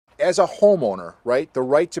as a homeowner, right, the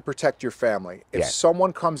right to protect your family. If Yes.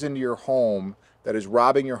 someone comes into your home that is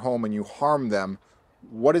robbing your home and you harm them,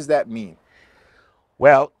 what does that mean?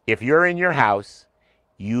 Well, if you're in your house,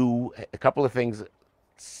 a couple of things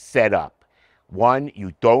set up. One,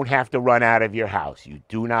 you don't have to run out of your house. You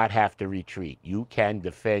do not have to retreat. You can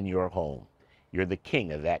defend your home. You're the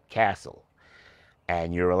king of that castle.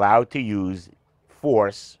 And you're allowed to use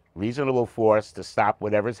force, reasonable force, to stop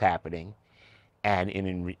whatever's happening. And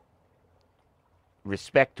in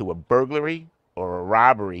respect to a burglary or a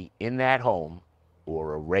robbery in that home,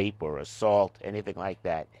 or a rape or assault, anything like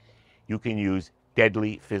that, you can use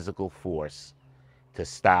deadly physical force to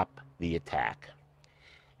stop the attack.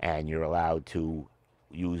 And you're allowed to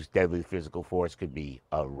use deadly physical force. Could be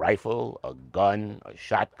a rifle, a gun, a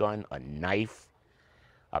shotgun, a knife,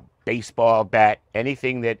 a baseball bat,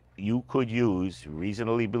 anything that you could use,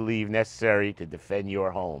 reasonably believe necessary to defend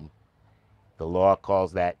your home. The law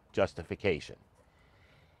calls that justification.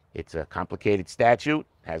 It's a complicated statute,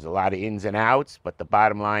 has a lot of ins and outs, but the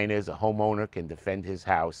bottom line is a homeowner can defend his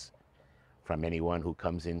house from anyone who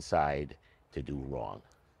comes inside to do wrong.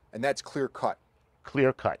 And that's clear cut.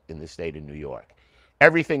 Clear cut in the state of New York.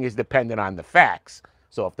 Everything is dependent on the facts.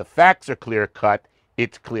 So if the facts are clear cut,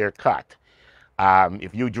 it's clear cut.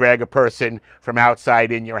 If you drag a person from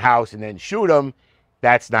outside in your house and then shoot them,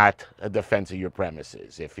 that's not a defense of your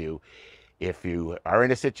premises. If you are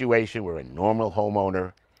in a situation where a normal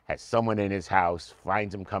homeowner has someone in his house,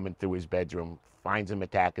 finds him coming through his bedroom, finds him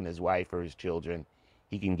attacking his wife or his children,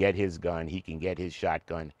 he can get his gun, he can get his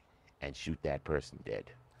shotgun, and shoot that person dead.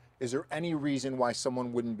 Is there any reason why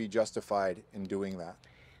someone wouldn't be justified in doing that?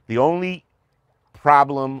 The only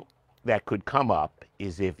problem that could come up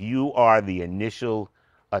is if you are the initial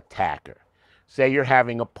attacker. Say you're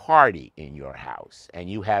having a party in your house and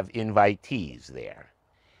you have invitees there,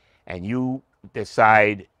 and you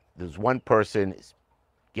decide there's one person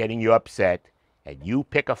getting you upset, and you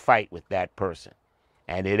pick a fight with that person,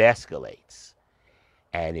 and it escalates.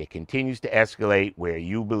 And it continues to escalate where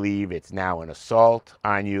you believe it's now an assault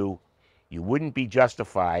on you. You wouldn't be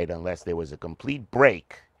justified unless there was a complete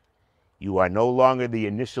break. You are no longer the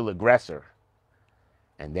initial aggressor,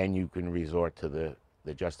 and then you can resort to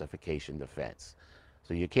the justification defense.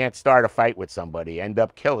 So you can't start a fight with somebody, end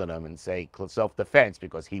up killing them, and say self-defense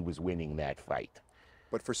because he was winning that fight.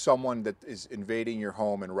 But for someone that is invading your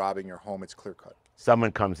home and robbing your home, it's clear cut.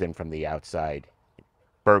 Someone comes in from the outside,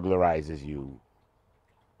 burglarizes you,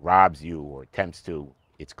 robs you, or attempts to,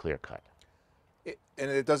 it's clear cut.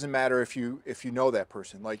 And it doesn't matter if you know that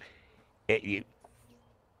person. Like, It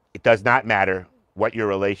does not matter what your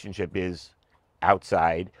relationship is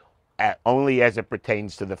outside, only as it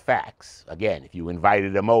pertains to the facts. Again, if you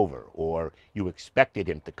invited him over or you expected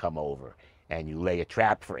him to come over and you lay a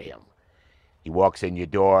trap for him, he walks in your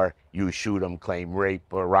door, you shoot him, claim rape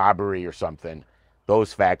or robbery or something,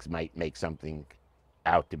 those facts might make something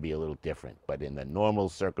out to be a little different. But in the normal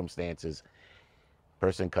circumstances,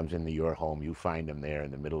 person comes into your home, you find them there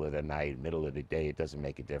in the middle of the night, middle of the day, it doesn't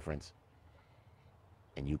make a difference.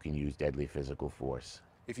 And you can use deadly physical force.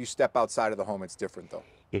 if you step outside of the home, it's different though.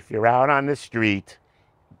 If you're out on the street,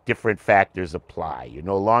 different factors apply. You're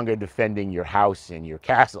no longer defending your house and your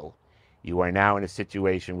castle. You are now in a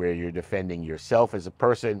situation where you're defending yourself as a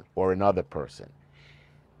person or another person.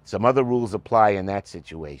 Some other rules apply in that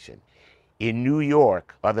situation. In New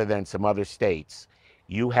York, other than some other states,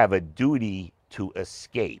 you have a duty to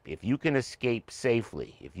escape. If you can escape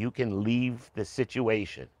safely, if you can leave the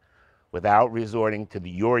situation without resorting to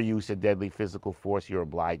your use of deadly physical force, you're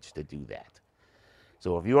obliged to do that.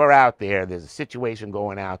 So if you are out there, there's a situation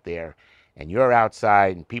going out there, and you're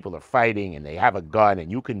outside and people are fighting and they have a gun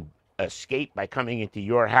and you can escape by coming into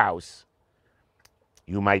your house,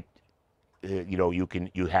 you might,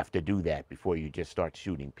 you have to do that before you just start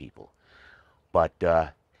shooting people. But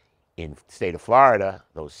in the state of Florida,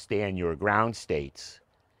 those stand your ground states,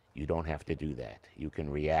 you don't have to do that. You can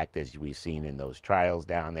react as we've seen in those trials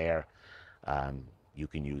down there. You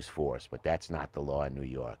can use force, but that's not the law in New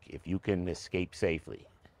York. If you can escape safely,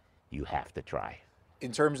 you have to try.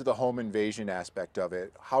 In terms of the home invasion aspect of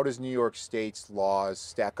it, how does New York State's laws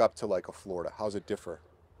stack up to like a Florida? How does it differ?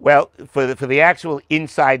 Well, for the actual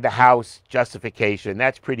inside the house justification,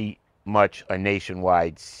 that's pretty much a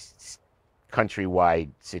nationwide, countrywide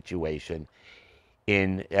situation.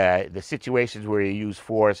 In the situations where you use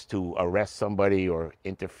force to arrest somebody or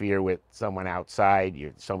interfere with someone outside,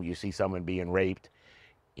 you see someone being raped,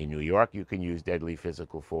 in New York, you can use deadly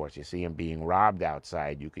physical force. You see them being robbed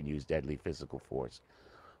outside, you can use deadly physical force.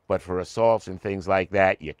 But for assaults and things like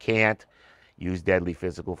that, you can't use deadly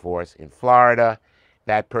physical force. In Florida,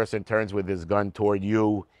 that person turns with his gun toward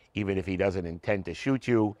you. even if he doesn't intend to shoot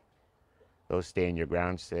you, those stand your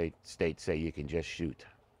ground states say you can just shoot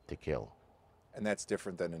to kill And that's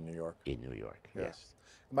different than in New York. in New York. Yeah. Yes.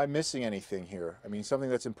 Am I missing anything here? I mean, something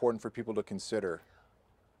that's important for people to consider.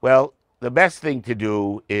 Well, the best thing to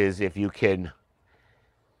do is if you can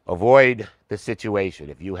avoid the situation,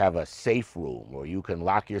 if you have a safe room or you can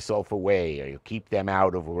lock yourself away or you keep them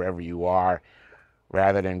out of wherever you are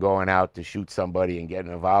rather than going out to shoot somebody and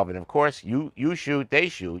getting involved. And of course, you shoot, they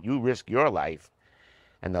shoot, you risk your life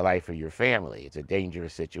and the life of your family. It's a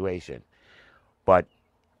dangerous situation. But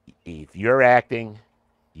if you're acting,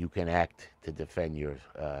 you can act to defend your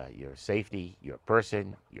safety, your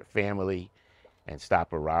person, your family, and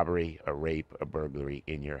stop a robbery, a rape, a burglary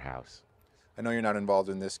in your house. I know you're not involved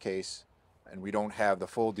in this case, and we don't have the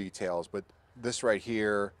full details, but this right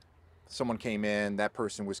here, someone came in, that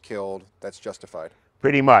person was killed, that's justified.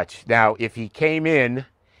 Pretty much. Now, if he came in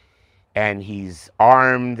and he's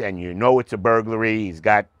armed and you know it's a burglary, he's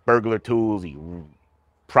got burglar tools, he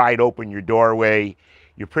pried open your doorway,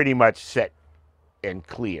 you're pretty much set and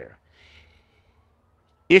clear.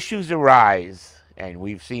 Issues arise, and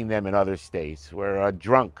we've seen them in other states, where a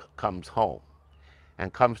drunk comes home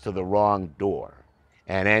and comes to the wrong door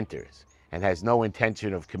and enters and has no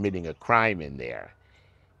intention of committing a crime in there.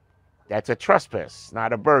 That's a trespass,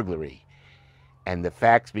 not a burglary. And the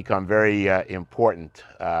facts become very important.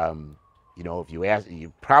 You know, if you ask,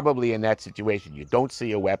 you probably in that situation, you don't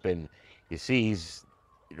see a weapon, you see he's,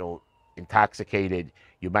 you know, intoxicated,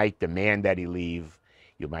 you might demand that he leave,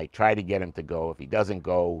 you might try to get him to go. If he doesn't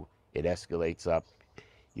go, it escalates up.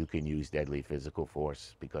 You can use deadly physical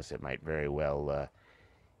force because it might very well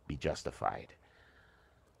be justified.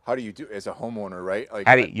 How do you do as a homeowner, right? Like,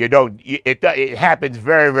 You don't. It happens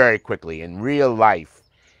very, very quickly in real life,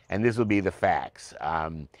 and this will be the facts.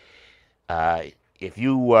 Uh, if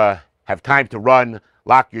you have time to run,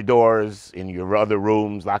 lock your doors in your other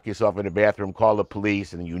rooms, lock yourself in the bathroom, call the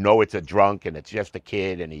police, and you know it's a drunk and it's just a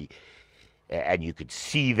kid, and you could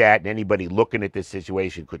see that, and anybody looking at this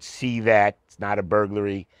situation could see that it's not a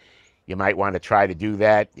burglary. You might want to try to do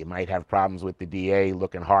that. You might have problems with the DA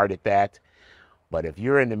looking hard at that. But if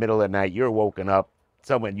you're in the middle of the night, you're woken up,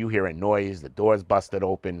 you hear a noise, the door's busted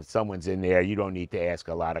open, someone's in there, you don't need to ask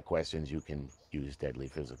a lot of questions. You can use deadly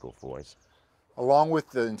physical force. along with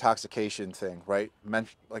the intoxication thing, right?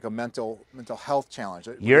 Like a mental health challenge.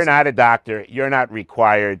 You're not a doctor. You're not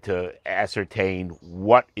required to ascertain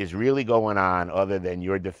what is really going on other than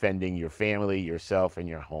you're defending your family, yourself, and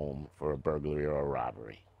your home for a burglary or a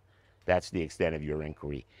robbery. That's the extent of your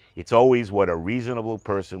inquiry. It's always what a reasonable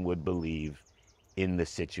person would believe in the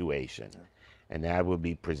situation. And that will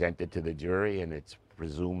be presented to the jury, and it's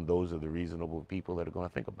presumed those are the reasonable people that are going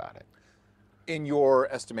to think about it. In your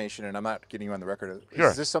estimation, and I'm not getting you on the record, Sure.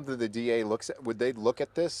 is this something the DA looks at? Would they look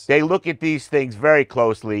at this? They look at these things very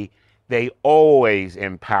closely. They always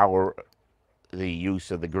empower the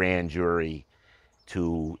use of the grand jury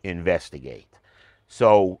to investigate.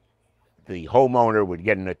 So the homeowner would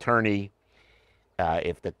get an attorney.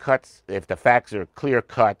 If the facts are clear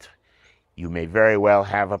cut, you may very well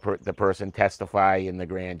have the person testify in the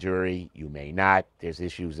grand jury. You may not. There's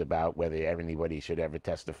issues about whether anybody should ever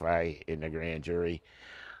testify in the grand jury.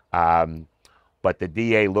 But the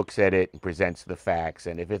DA looks at it and presents the facts.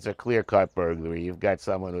 And if it's a clear-cut burglary, you've got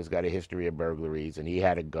someone who's got a history of burglaries, and he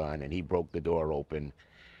had a gun, and he broke the door open.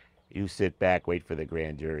 You sit back, wait for the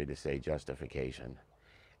grand jury to say justification.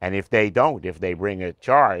 And if they don't, if they bring a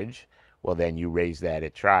charge, well, then you raise that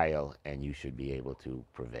at trial, and you should be able to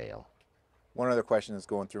prevail. One other question that's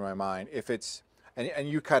going through my mind: if it's and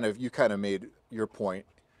you kind of made your point.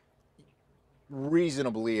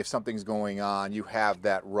 Reasonably, if something's going on, you have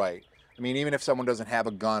that right. I mean, even if someone doesn't have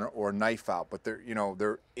a gun or a knife out, but they're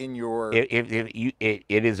in your.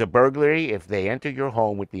 It is a burglary if they enter your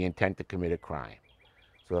home with the intent to commit a crime.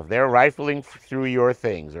 So if they're rifling through your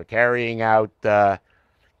things or carrying out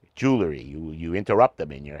jewelry, you interrupt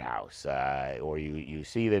them in your house, or you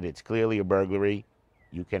see that it's clearly a burglary,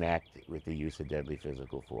 you can act with the use of deadly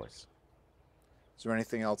physical force. Is there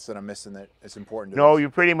anything else that I'm missing that is important to No, this? you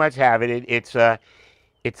pretty much have it. It's a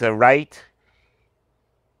right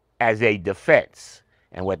as a defense.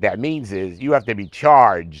 And what that means is you have to be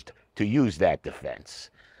charged to use that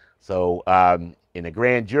defense. So in a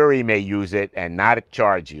grand jury may use it and not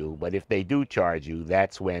charge you, but if they do charge you,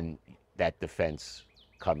 that's when that defense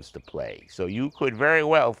comes to play. So you could very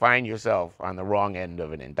well find yourself on the wrong end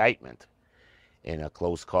of an indictment in a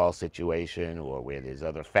close call situation, or where there's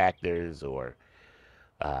other factors, or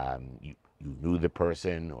you knew the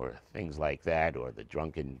person, or things like that, or the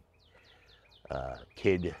drunken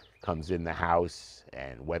kid comes in the house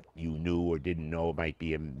and what you knew or didn't know might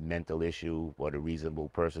be a mental issue, what a reasonable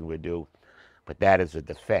person would do. But that is a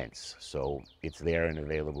defense, so it's there and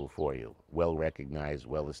available for you. Well recognized,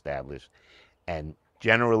 well established, and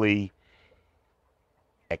generally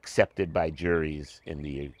accepted by juries in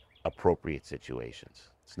the appropriate situations.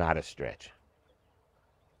 It's not a stretch.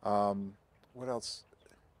 What else?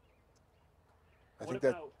 I What think that.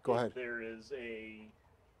 about Go if ahead. there is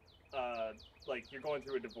like you're going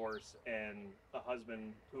through a divorce and a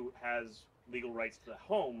husband who has legal rights to the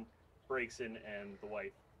home breaks in and the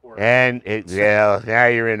wife or And yeah, now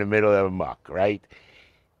you're in the middle of a muck, right?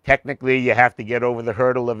 Technically, you have to get over the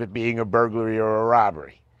hurdle of it being a burglary or a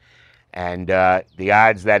robbery. And the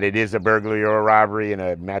odds that it is a burglary or a robbery in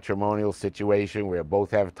a matrimonial situation where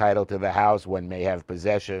both have title to the house, one may have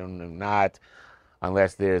possession or not,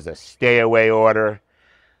 unless there's a stay away order,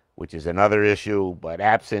 which is another issue. But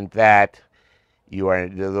absent that,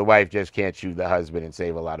 the wife just can't shoot the husband and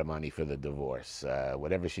save a lot of money for the divorce.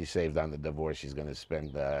 Whatever she saved on the divorce, she's going to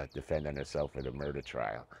spend defending herself at a murder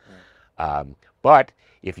trial. But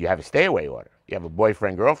if you have a stay away order, you have a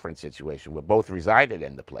boyfriend girlfriend situation where both resided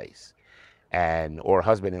in the place, or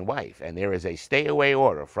husband and wife, and there is a stay away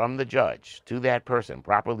order from the judge to that person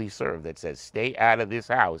properly served that says stay out of this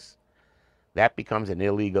house, that becomes an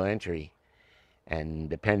illegal entry. And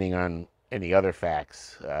depending on any other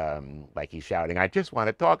facts, like he's shouting, I just want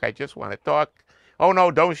to talk, I just want to talk. Oh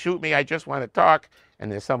no, don't shoot me, I just want to talk.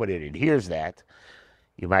 And there's somebody that hears that,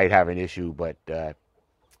 you might have an issue. But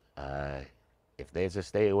if there's a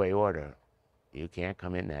stay away order, you can't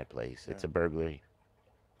come in that place. It's a burglary.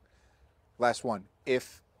 Last one.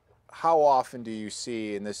 How often do you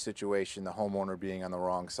see in this situation the homeowner being on the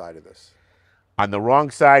wrong side of this? On the wrong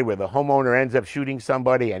side, where the homeowner ends up shooting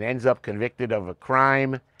somebody and ends up convicted of a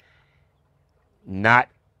crime, not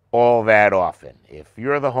all that often. If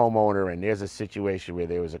you're the homeowner and there's a situation where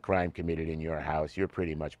there was a crime committed in your house, you're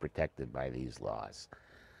pretty much protected by these laws.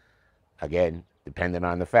 Again, depending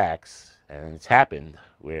on the facts, and it's happened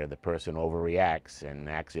where the person overreacts and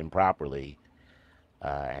acts improperly,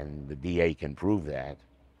 and the DA can prove that,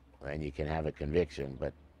 then you can have a conviction.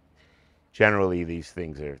 But generally, these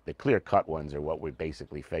things the clear-cut ones are what we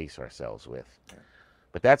basically face ourselves with. Yeah.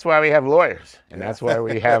 But that's why we have lawyers, and that's why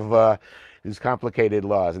we have these complicated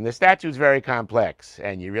laws. And the statute's very complex,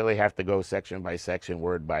 and you really have to go section by section,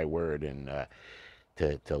 word by word, and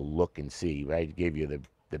to look and see, right? Give you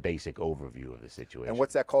the basic overview of the situation. And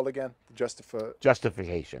what's that called again?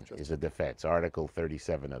 Justification is a defense, Article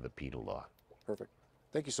 37 of the Penal Law. Perfect.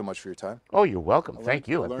 Thank you so much for your time. Oh, you're welcome. Thank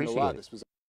you. I learned appreciate a lot. it. This was